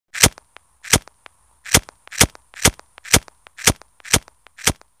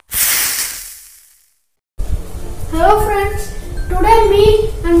Hello friends, today me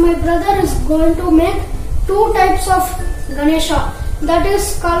and my brother is going to make two types of Ganesha, that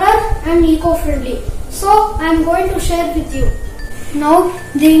is color and eco-friendly. So I am going to share with you. Now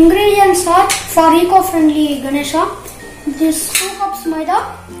the ingredients are for eco-friendly Ganesha. This 2 cups maida,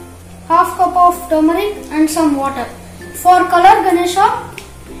 half cup of turmeric and some water. For color Ganesha,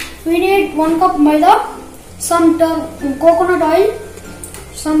 we need 1 cup maida, some coconut oil,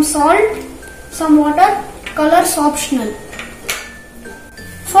 some salt, some water. Colors optional.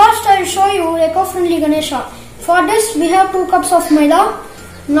 First I will show you eco-friendly Ganesha. For this we have 2 cups of maida.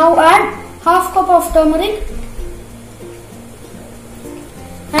 Now add half cup of turmeric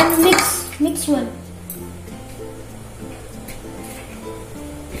and mix well.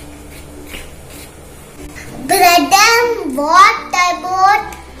 Brother, what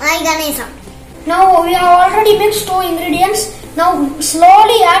about my Ganesha? Now we have already mixed 2 ingredients. Now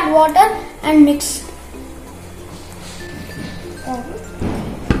slowly add water and mix.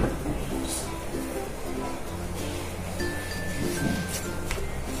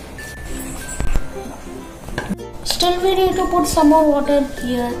 Still we need to put some more water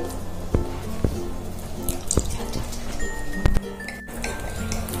here.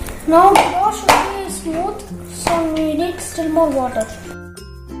 Now the dough should be smooth, so we need still more water.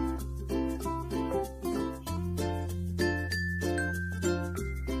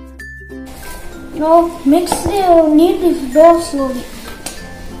 Now knead this dough slowly.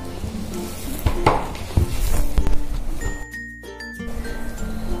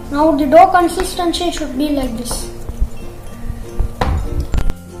 Now the dough consistency should be like this.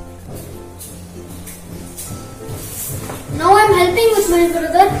 Now I am helping with my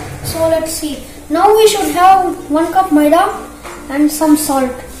brother, so let's see. Now we should have 1 cup maida and some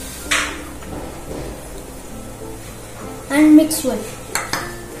salt and mix well.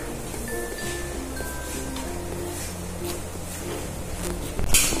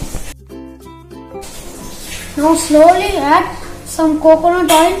 Now slowly add some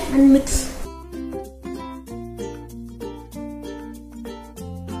coconut oil and mix.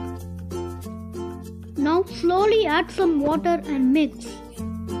 Now slowly add some water and mix.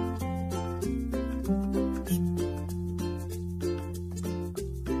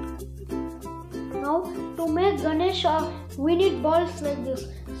 Now to make Ganesha, we need balls like this,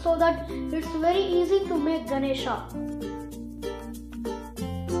 so that it's very easy to make Ganesha.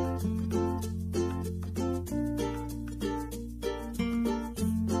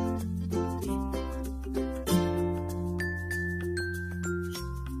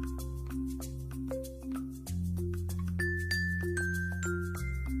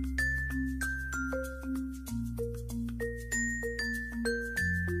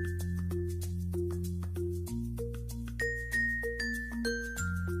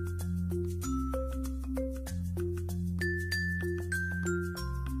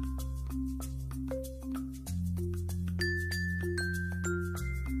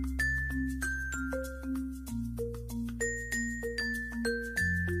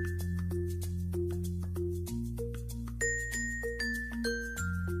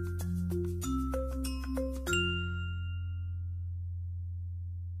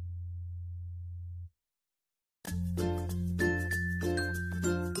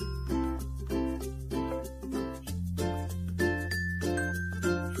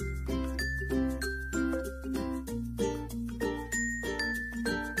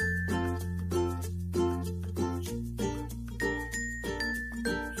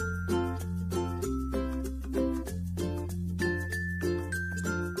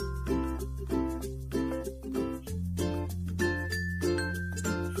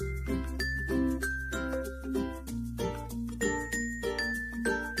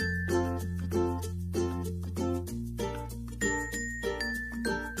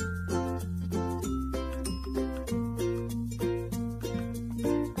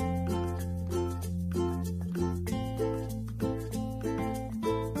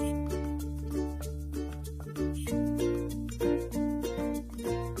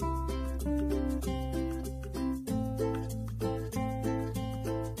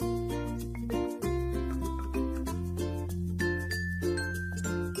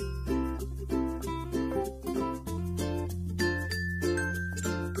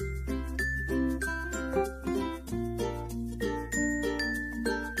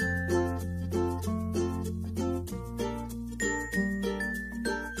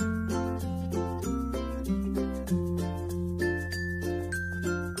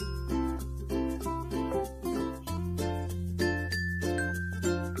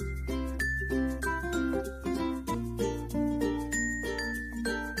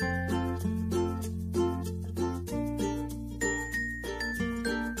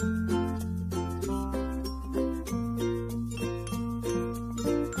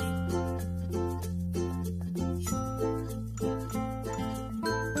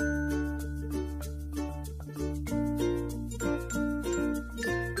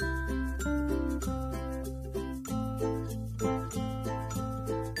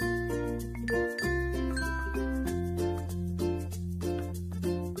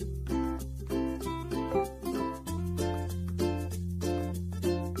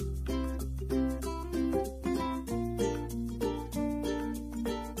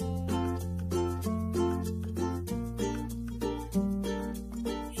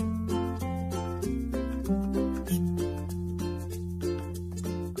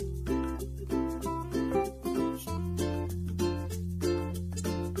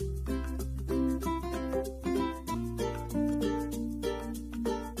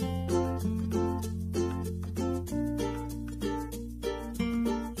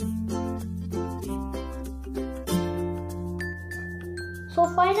 So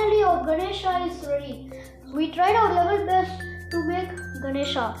finally our Ganesha is ready. We tried our level best to make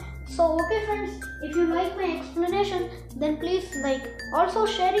Ganesha. So okay friends, if you like my explanation, then please like. Also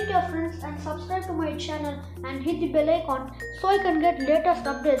share it to your friends and subscribe to my channel and hit the bell icon so I can get latest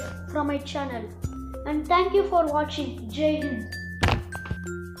updates from my channel. And thank you for watching. Jai Hind.